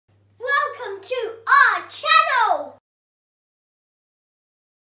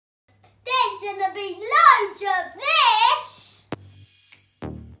There's gonna be loads of this.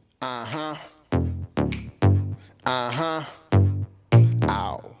 Uh-huh. Uh-huh.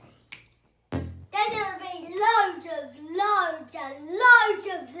 Ow. There's gonna be loads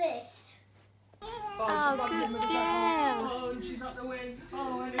of this. Oh, good girl. Oh, she's up the wing.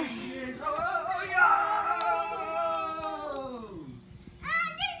 Oh, and there she is. Oh, yeah!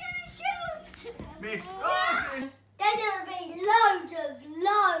 Miss. Oh, she... There's gonna be loads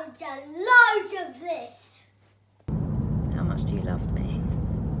of this. How much do you love me?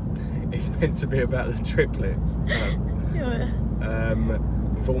 It's meant to be about the triplets.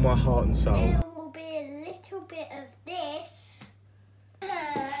 With all my heart and soul. There will be a little bit of this.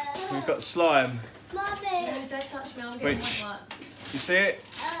 We've got slime. Mummy. No, don't touch me, I'm getting Which- my works. You see it?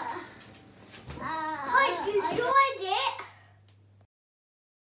 Hope you enjoyed it.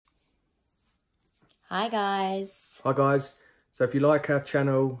 Hi guys. Hi guys. So if you like our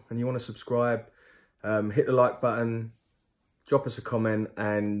channel and you want to subscribe, hit the like button, drop us a comment,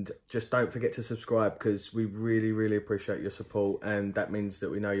 and just don't forget to subscribe because we really appreciate your support, and that means that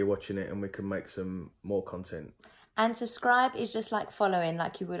we know you're watching it and we can make some more content. And subscribe is just like following,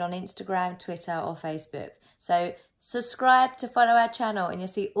 like you would on Instagram, Twitter or Facebook. So subscribe to follow our channel and you'll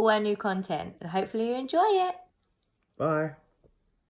see all our new content and hopefully you enjoy it. Bye.